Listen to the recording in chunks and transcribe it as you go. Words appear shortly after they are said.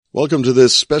Welcome to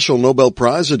this special Nobel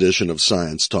Prize edition of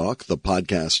Science Talk, the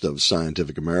podcast of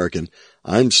Scientific American.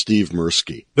 I'm Steve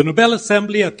Mirsky. The Nobel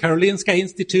Assembly at Karolinska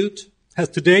Institute has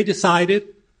today decided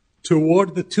to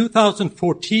award the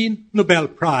 2014 Nobel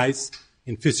Prize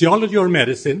in Physiology or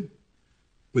Medicine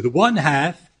with one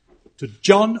half to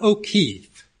John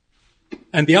O'Keefe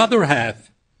and the other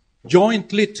half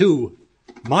jointly to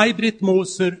May-Britt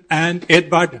Moser and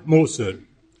Edvard Moser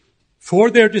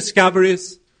for their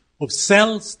discoveries of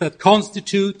cells that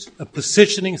constitute a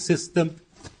positioning system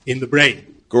in the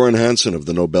brain. Göran Hansson of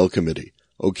the Nobel Committee.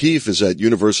 O'Keefe is at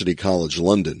University College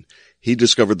London. He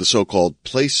discovered the so-called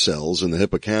place cells in the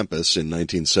hippocampus in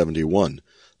 1971.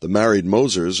 The married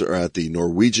Mosers are at the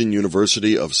Norwegian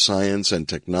University of Science and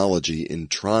Technology in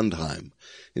Trondheim.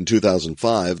 In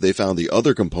 2005, they found the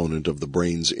other component of the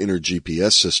brain's inner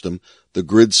GPS system, the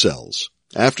grid cells.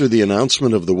 After the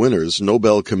announcement of the winners,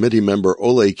 Nobel Committee member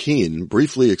Ole Kiehn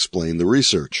briefly explained the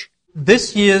research.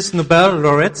 This year's Nobel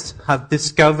laureates have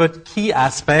discovered key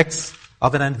aspects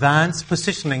of an advanced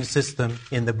positioning system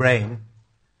in the brain,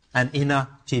 an inner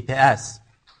GPS,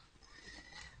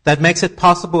 that makes it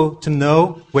possible to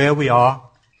know where we are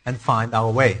and find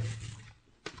our way.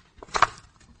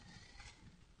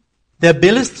 The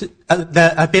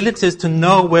abilities to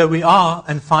know where we are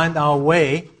and find our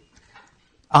way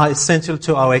are essential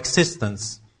to our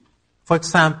existence. For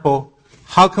example,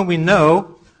 how can we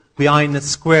know we are in a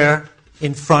square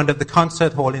in front of the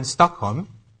concert hall in Stockholm?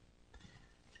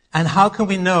 And how can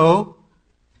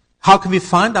we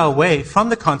find our way from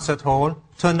the concert hall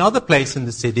to another place in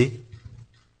the city?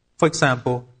 For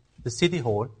example, the city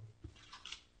hall.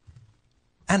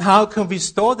 And how can we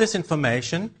store this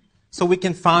information so we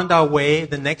can find our way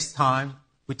the next time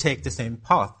we take the same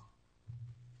path?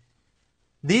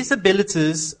 These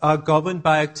abilities are governed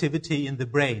by activity in the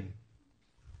brain.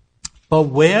 But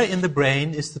where in the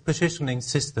brain is the positioning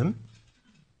system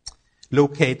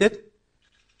located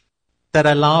that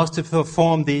allows to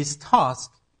perform these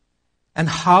tasks? And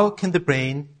how can the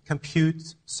brain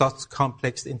compute such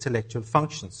complex intellectual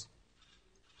functions?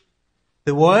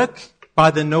 The work by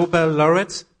the Nobel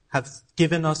laureates has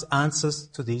given us answers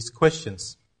to these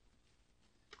questions.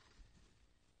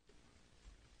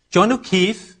 John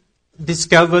O'Keefe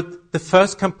discovered the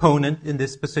first component in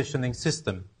this positioning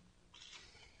system.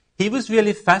 He was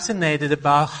really fascinated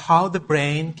about how the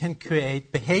brain can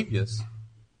create behaviors.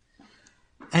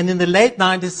 And in the late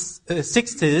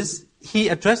 1960s, he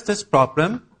addressed this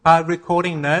problem by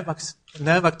recording nerve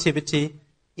activity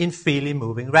in freely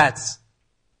moving rats.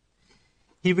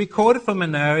 He recorded from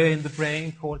an area in the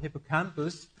brain called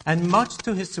hippocampus, and much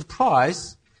to his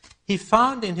surprise, he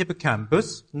found in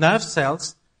hippocampus nerve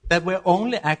cells that were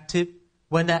only active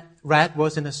when that rat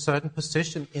was in a certain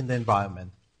position in the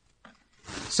environment.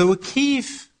 So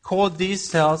O'Keefe called these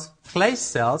cells place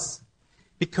cells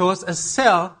because a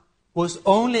cell was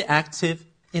only active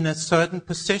in a certain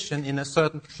position, in a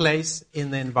certain place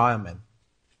in the environment.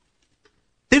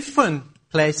 Different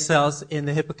place cells in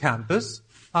the hippocampus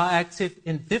are active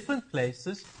in different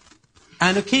places,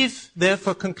 and O'Keefe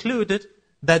therefore concluded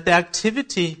that the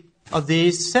activity of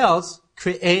these cells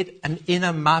create an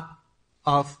inner map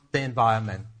of the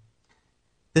environment.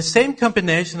 The same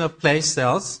combination of place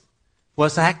cells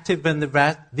was active when the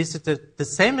rat visited the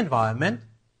same environment,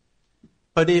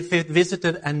 but if it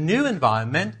visited a new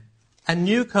environment, a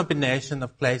new combination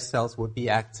of place cells would be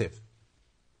active.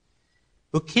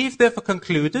 O'Keefe therefore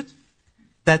concluded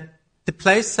that the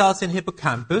place cells in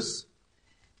hippocampus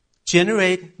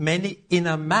generate many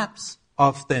inner maps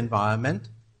of the environment,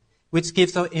 which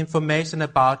gives us information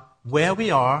about where we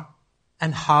are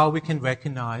and how we can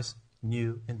recognize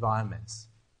new environments.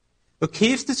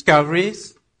 O'Keefe's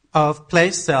discoveries of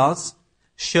place cells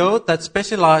showed that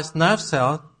specialized nerve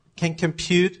cells can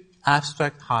compute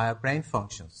abstract higher brain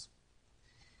functions.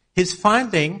 His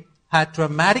finding had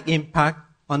dramatic impact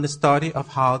on the study of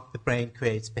how the brain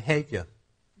creates behavior.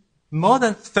 More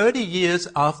than 30 years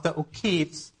after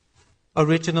O'Keefe's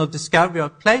original discovery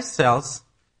of place cells,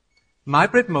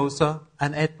 May-Britt Moser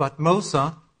and Edvard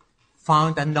Moser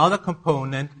found another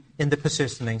component in the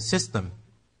positioning system.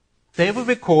 They were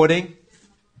recording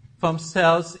from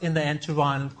cells in the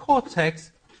entorhinal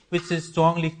cortex, which is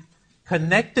strongly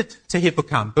connected to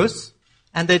hippocampus,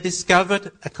 and they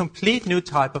discovered a complete new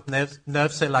type of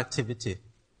nerve cell activity.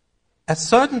 A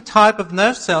certain type of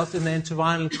nerve cells in the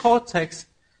entorhinal cortex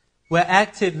were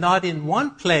active not in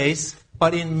one place,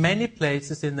 but in many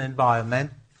places in the environment.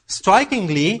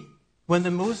 Strikingly, when the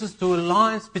Mosers drew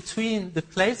lines between the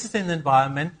places in the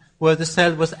environment where the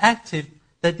cell was active,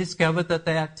 they discovered that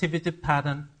their activity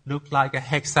pattern looked like a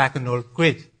hexagonal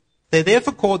grid. They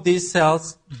therefore called these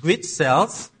cells grid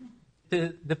cells,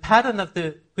 the pattern of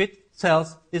the grid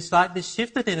cells is slightly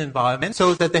shifted in environment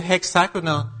so that the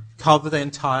hexagonal cover the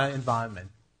entire environment.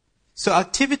 So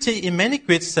activity in many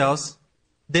grid cells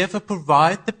therefore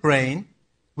provide the brain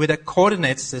with a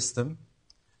coordinate system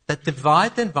that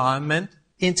divide the environment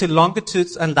into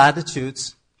longitudes and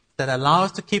latitudes that allow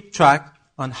us to keep track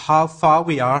on how far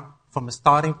we are from a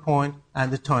starting point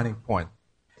and the turning point.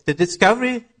 The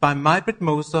discovery by May-Britt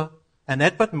Moser and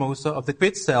Edvard Moser of the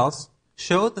grid cells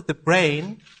showed that the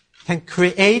brain can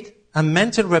create a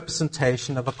mental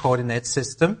representation of a coordinate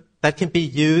system that can be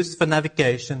used for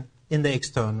navigation in the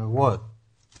external world.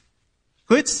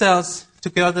 Grid cells,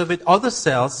 together with other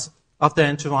cells of the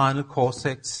entorhinal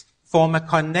cortex, form a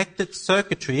connected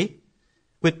circuitry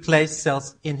with place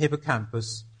cells in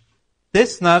hippocampus.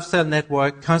 This nerve cell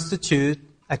network constitutes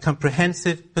a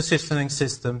comprehensive positioning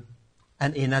system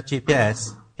and inner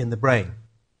GPS in the brain.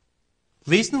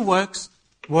 Recent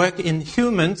work in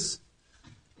humans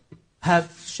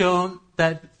have shown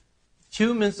that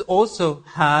humans also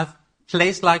have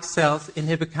place-like cells in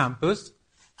hippocampus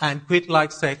and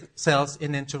grid-like cells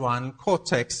in entorhinal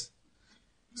cortex.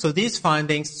 So these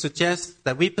findings suggest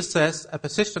that we possess a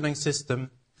positioning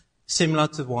system similar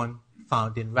to one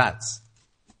found in rats.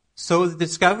 So the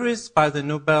discoveries by the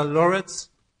Nobel laureates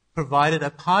provided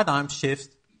a paradigm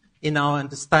shift in our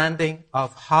understanding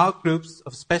of how groups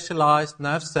of specialized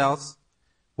nerve cells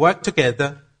work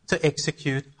together to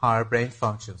execute higher brain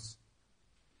functions.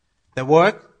 Their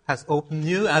work has opened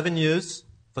new avenues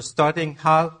for studying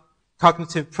how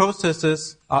cognitive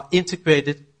processes are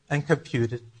integrated and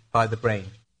computed by the brain.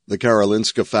 The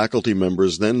Karolinska faculty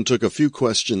members then took a few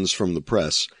questions from the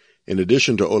press. In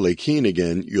addition to Ole Kiehn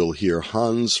again, you'll hear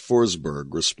Hans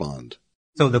Forssberg respond.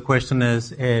 So the question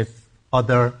is if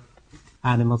other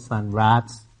animals than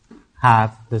rats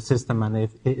have the system, and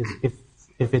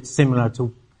if it's similar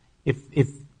to if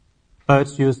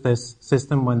birds use this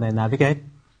system when they navigate.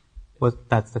 Well,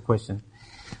 that's the question.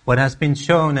 What has been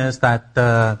shown is that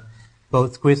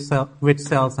both grid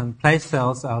cells and place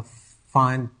cells are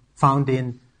found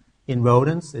in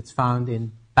rodents. It's found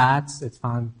in bats. It's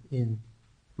found in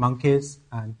monkeys,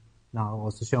 and now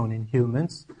also shown in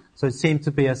humans. So it seems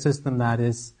to be a system that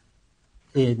is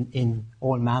in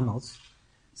all mammals.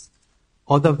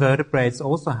 Other vertebrates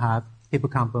also have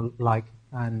hippocampal-like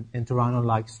and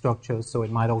entorhinal-like structures, so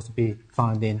it might also be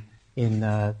found in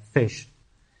fish.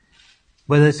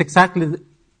 Whether it's exactly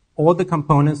all the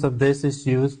components of this is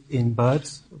used in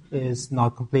birds is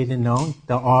not completely known.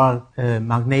 There are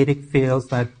magnetic fields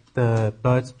that the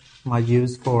birds might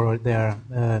use for their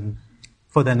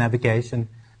navigation.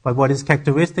 But what is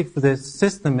characteristic for this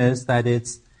system is that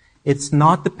it's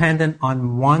not dependent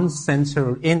on one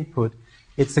sensory input.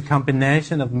 It's a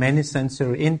combination of many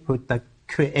sensory input that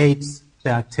creates the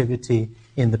activity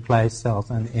in the place cells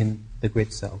and in the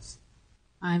grid cells.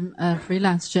 I'm a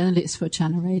freelance journalist for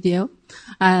Channel Radio.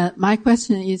 My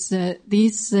question is,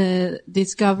 this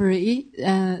discovery,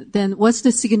 then what's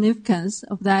the significance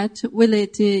of that? Will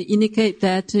it indicate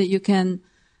that you can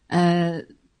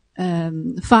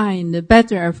find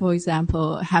better, for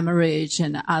example, hemorrhage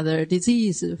and other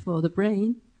diseases for the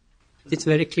brain? It's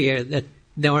very clear that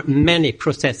there are many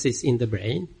processes in the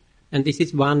brain, and this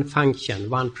is one function,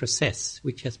 one process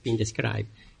which has been described.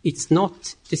 It's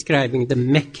not describing the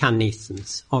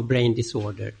mechanisms of brain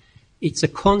disorder. It's a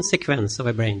consequence of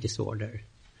a brain disorder.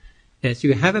 So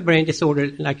you have a brain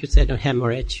disorder, like you said, a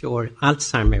hemorrhage or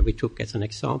Alzheimer we took as an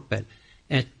example,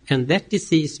 and that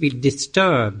disease will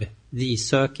disturb these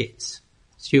circuits.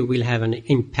 So you will have an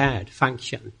impaired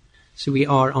function. So we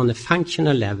are on a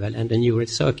functional level and a neural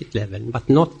circuit level, but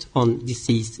not on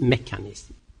disease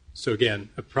mechanism. So again,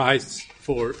 a prize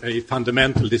for a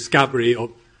fundamental discovery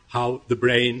of how the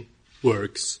brain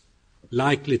works,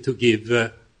 likely to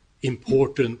give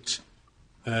important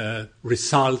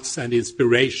results and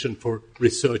inspiration for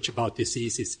research about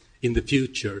diseases in the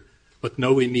future, but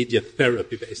no immediate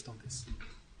therapy based on this.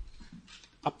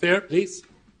 Up there, please.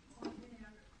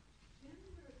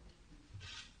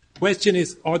 Question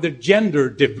is, are there gender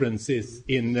differences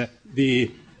in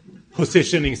the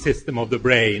positioning system of the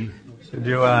brain? Should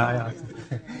you ask?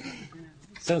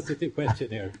 Sensitive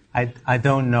question here. I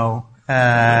don't know.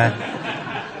 I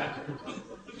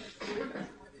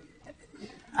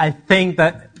think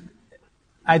that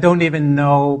I don't even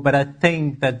know, but I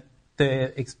think that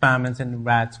the experiments in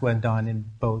rats were done in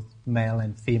both male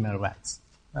and female rats.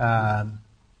 I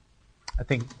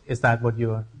think, is that what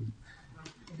you are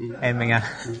aiming at?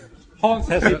 Hans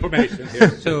has information here.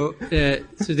 So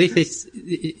this is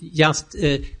just,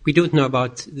 we don't know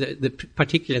about the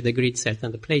particular the grid cells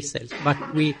and the place cells, but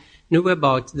we knew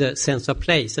about the sense of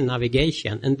place and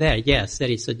navigation, and there, yes, there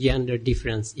is a gender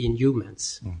difference in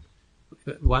humans.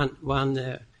 One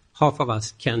half of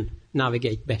us can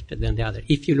navigate better than the other,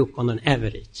 if you look on an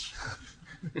average.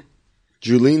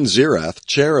 Juleen Zierath,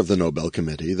 chair of the Nobel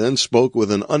Committee, then spoke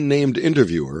with an unnamed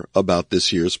interviewer about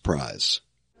this year's prize.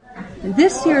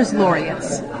 This year's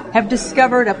laureates have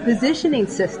discovered a positioning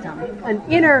system, an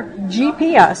inner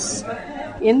GPS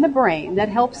in the brain that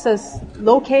helps us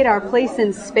locate our place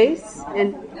in space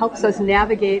and helps us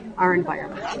navigate our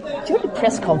environment. During the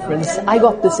press conference, I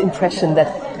got this impression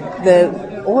that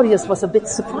the audience was a bit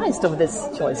surprised over this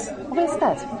choice. Why is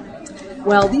that?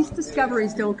 Well, these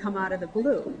discoveries don't come out of the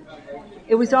blue.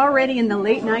 It was already in the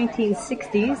late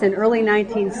 1960s and early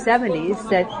 1970s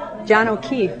that John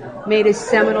O'Keefe made his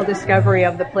seminal discovery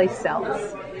of the place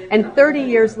cells. And 30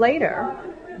 years later,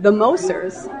 the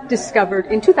Mosers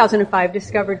in 2005,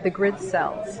 discovered the grid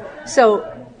cells. So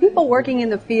people working in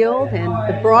the field and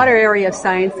the broader area of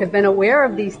science have been aware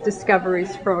of these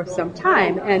discoveries for some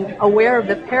time and aware of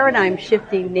the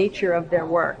paradigm-shifting nature of their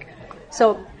work.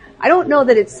 So I don't know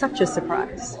that it's such a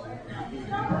surprise.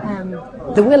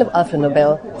 The will of Alfred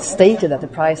Nobel stated that the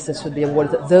prizes should be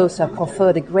awarded to those who have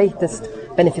conferred the greatest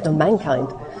benefit on mankind.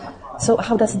 So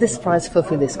how does this prize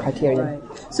fulfill this criterion?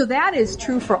 So that is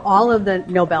true for all of the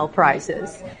Nobel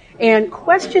Prizes. And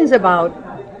questions about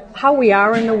how we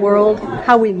are in the world,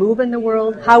 how we move in the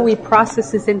world, how we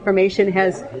process this information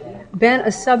has been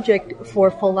a subject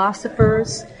for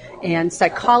philosophers and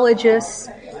psychologists,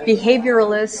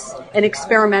 behavioralists, and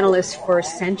experimentalists for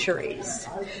centuries.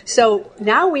 So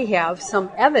now we have some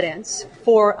evidence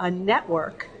for a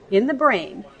network in the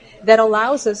brain that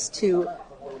allows us to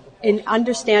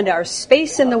understand our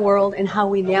space in the world and how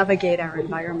we navigate our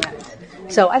environment.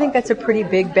 So I think that's a pretty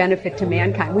big benefit to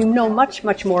mankind. We know much,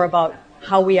 much more about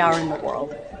how we are in the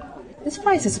world. This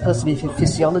prize is supposed to be for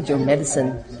physiology or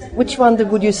medicine. Which one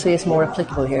would you say is more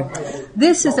applicable here?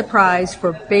 This is a prize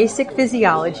for basic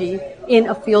physiology in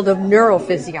a field of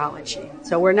neurophysiology.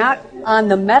 So we're not on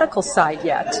the medical side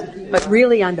yet, but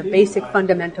really on the basic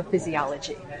fundamental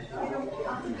physiology.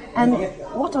 And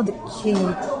what are the key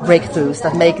breakthroughs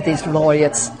that make these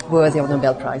laureates worthy of the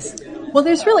Nobel Prize? Well,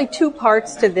 there's really two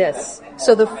parts to this.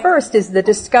 So the first is the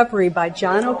discovery by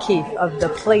John O'Keefe of the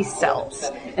place cells.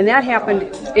 And that happened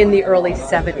in the early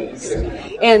 70s.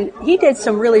 And he did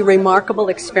some really remarkable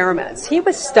experiments. He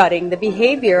was studying the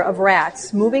behavior of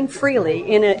rats moving freely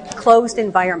in a closed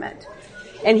environment.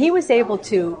 And he was able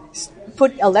to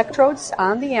put electrodes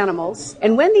on the animals.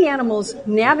 And when the animals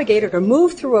navigated or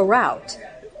moved through a route,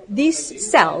 these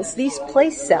cells, these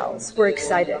place cells, were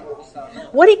excited.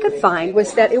 What he could find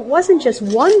was that it wasn't just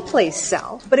one place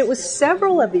cell, but it was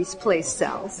several of these place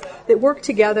cells that worked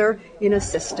together in a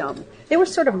system. They were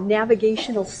sort of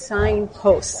navigational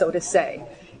signposts, so to say.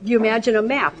 If you imagine a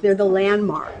map, they're the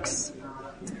landmarks.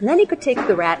 And then he could take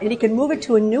the rat and he could move it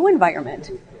to a new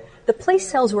environment. The place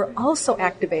cells were also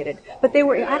activated, but they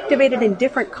were activated in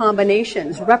different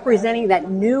combinations, representing that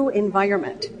new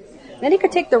environment. Then he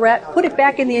could take the rat, put it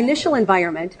back in the initial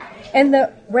environment, and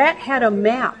the rat had a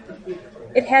map.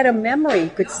 It had a memory, you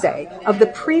could say, of the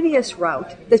previous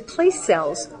route. The place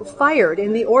cells fired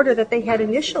in the order that they had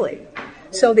initially.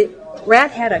 So the rat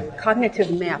had a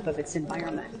cognitive map of its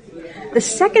environment. The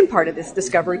second part of this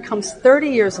discovery comes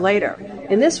 30 years later,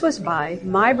 and this was by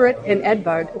May-Britt and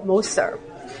Edvard Moser.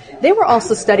 They were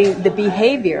also studying the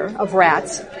behavior of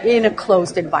rats in a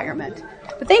closed environment.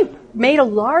 But they made a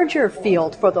larger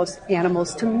field for those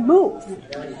animals to move.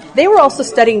 They were also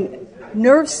studying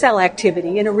nerve cell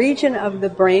activity in a region of the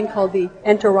brain called the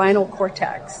entorhinal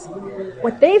cortex.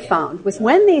 What they found was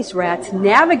when these rats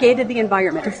navigated the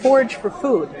environment to forage for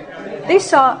food, they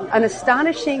saw an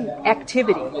astonishing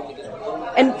activity.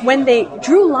 And when they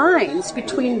drew lines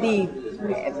between the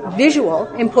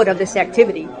visual input of this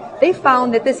activity, they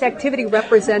found that this activity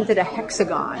represented a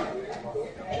hexagon.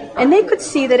 And they could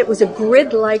see that it was a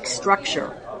grid-like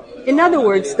structure. In other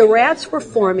words, the rats were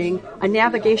forming a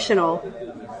navigational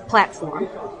platform.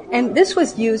 And this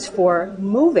was used for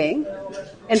moving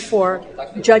and for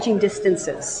judging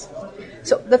distances.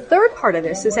 So the third part of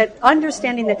this is that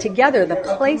understanding that together the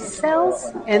place cells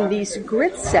and these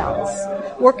grid cells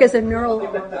work as a neural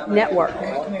network.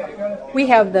 We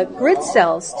have the grid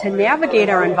cells to navigate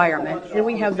our environment, and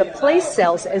we have the place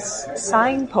cells as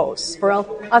signposts for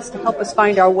us to help us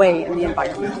find our way in the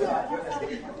environment.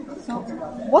 So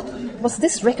what was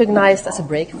this recognized as a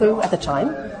breakthrough at the time?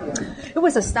 It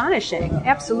was astonishing,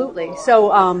 absolutely.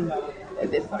 So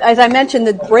as I mentioned,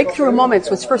 the breakthrough moments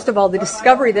was, first of all, the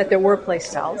discovery that there were place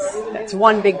cells. That's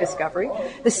one big discovery.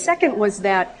 The second was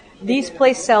that these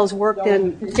place cells worked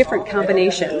in different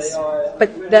combinations,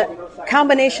 but the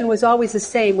combination was always the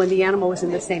same when the animal was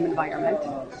in the same environment.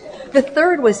 The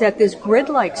third was that this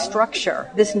grid-like structure,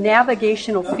 this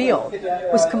navigational field,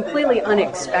 was completely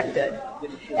unexpected.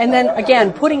 And then,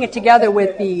 again, putting it together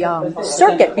with the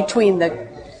circuit between the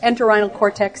entorhinal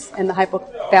cortex and the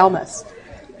hypothalamus,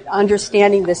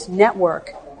 understanding this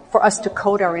network for us to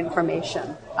code our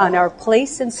information on our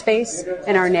place in space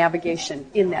and our navigation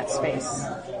in that space.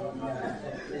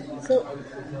 So,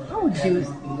 how would you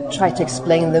try to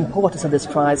explain the importance of this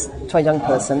prize to a young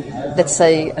person, let's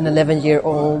say an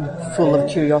 11-year-old full of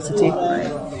curiosity?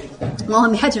 Well,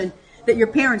 imagine that your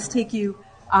parents take you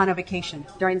on a vacation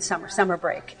during the summer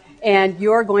break, and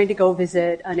you're going to go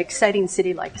visit an exciting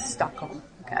city like Stockholm.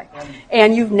 Okay.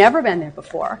 And you've never been there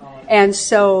before. And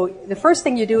so the first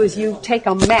thing you do is you take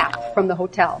a map from the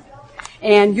hotel,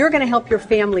 and you're going to help your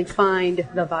family find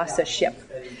the Vasa ship.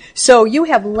 So you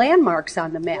have landmarks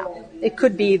on the map. It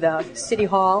could be the city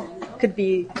hall, it could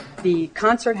be the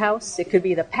concert house, it could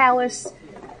be the palace,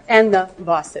 and the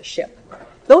Vasa ship.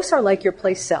 Those are like your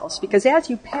place cells, because as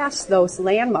you pass those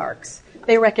landmarks,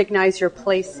 they recognize your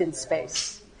place in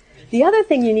space. The other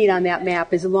thing you need on that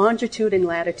map is longitude and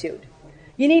latitude.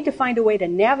 You need to find a way to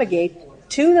navigate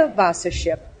to the Vasa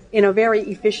ship in a very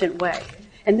efficient way.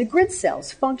 And the grid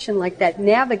cells function like that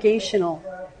navigational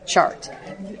chart.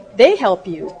 They help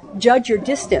you judge your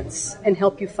distance and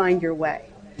help you find your way.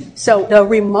 So the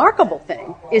remarkable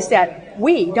thing is that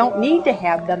we don't need to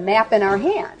have the map in our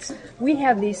hands. We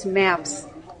have these maps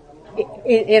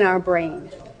in our brain.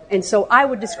 And so I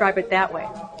would describe it that way.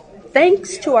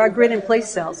 Thanks to our grid and place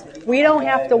cells, we don't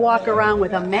have to walk around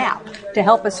with a map to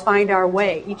help us find our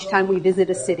way each time we visit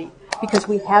a city, because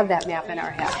we have that map in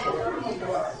our head.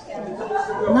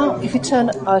 Now, if we turn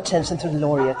our attention to the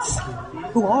laureates,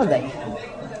 who are they?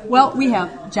 Well, we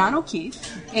have John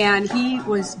O'Keefe, and he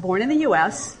was born in the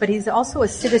U.S., but he's also a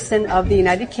citizen of the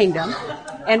United Kingdom.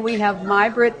 And we have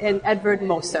May-Britt and Edvard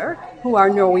Moser, who are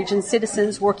Norwegian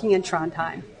citizens working in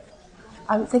Trondheim.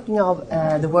 I'm thinking of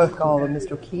the work of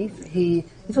Mr. O'Keefe.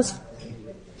 It was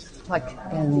like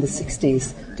in the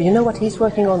 60s. Do you know what he's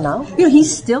working on now? You know,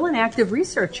 he's still an active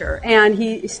researcher, and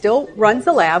he still runs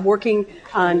the lab working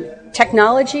on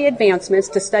technology advancements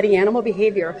to study animal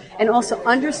behavior and also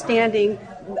understanding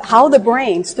how the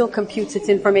brain still computes its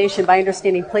information by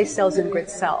understanding place cells and grid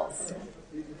cells.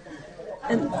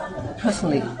 And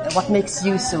personally, what makes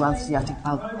you so enthusiastic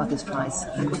about this prize?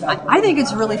 I think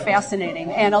it's really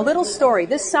fascinating. And a little story.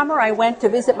 This summer I went to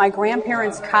visit my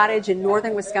grandparents' cottage in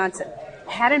northern Wisconsin.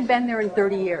 Hadn't been there in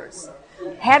 30 years.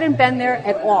 Hadn't been there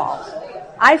at all.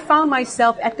 I found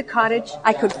myself at the cottage.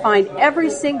 I could find every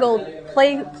single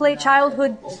play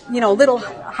childhood, little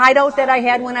hideout that I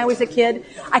had when I was a kid.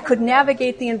 I could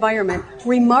navigate the environment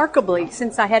remarkably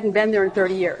since I hadn't been there in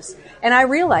 30 years. And I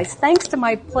realized, thanks to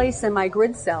my place and my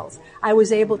grid cells, I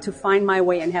was able to find my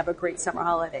way and have a great summer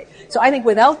holiday. So I think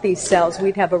without these cells,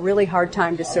 we'd have a really hard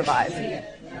time to survive.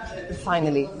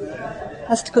 Finally,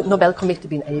 has the Nobel Committee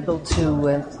been able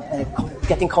to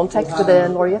get in contact with the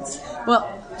laureates?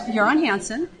 Well, Göran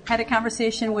Hansson had a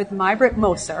conversation with May-Britt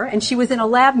Moser, and she was in a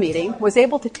lab meeting, was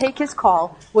able to take his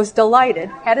call, was delighted,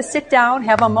 had to sit down,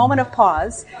 have a moment of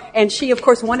pause, and she, of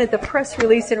course, wanted the press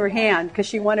release in her hand because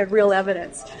she wanted real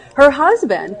evidence. Her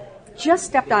husband just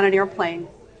stepped on an airplane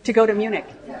to go to Munich,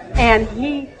 and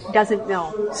he doesn't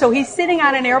know. So he's sitting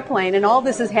on an airplane, and all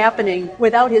this is happening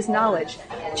without his knowledge.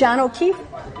 John O'Keefe,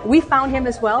 we found him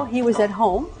as well. He was at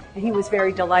home, and he was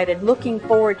very delighted, looking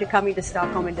forward to coming to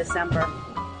Stockholm in December.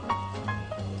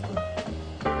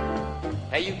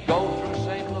 Hey, you go through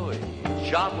St. Louis,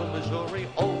 Joplin, Missouri,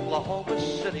 Oklahoma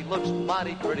City looks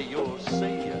mighty pretty, you'll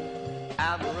see.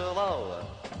 Amarillo,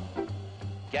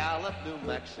 Gallup, New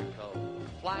Mexico,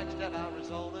 Flagstaff,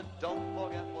 Arizona, don't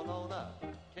forget Winona.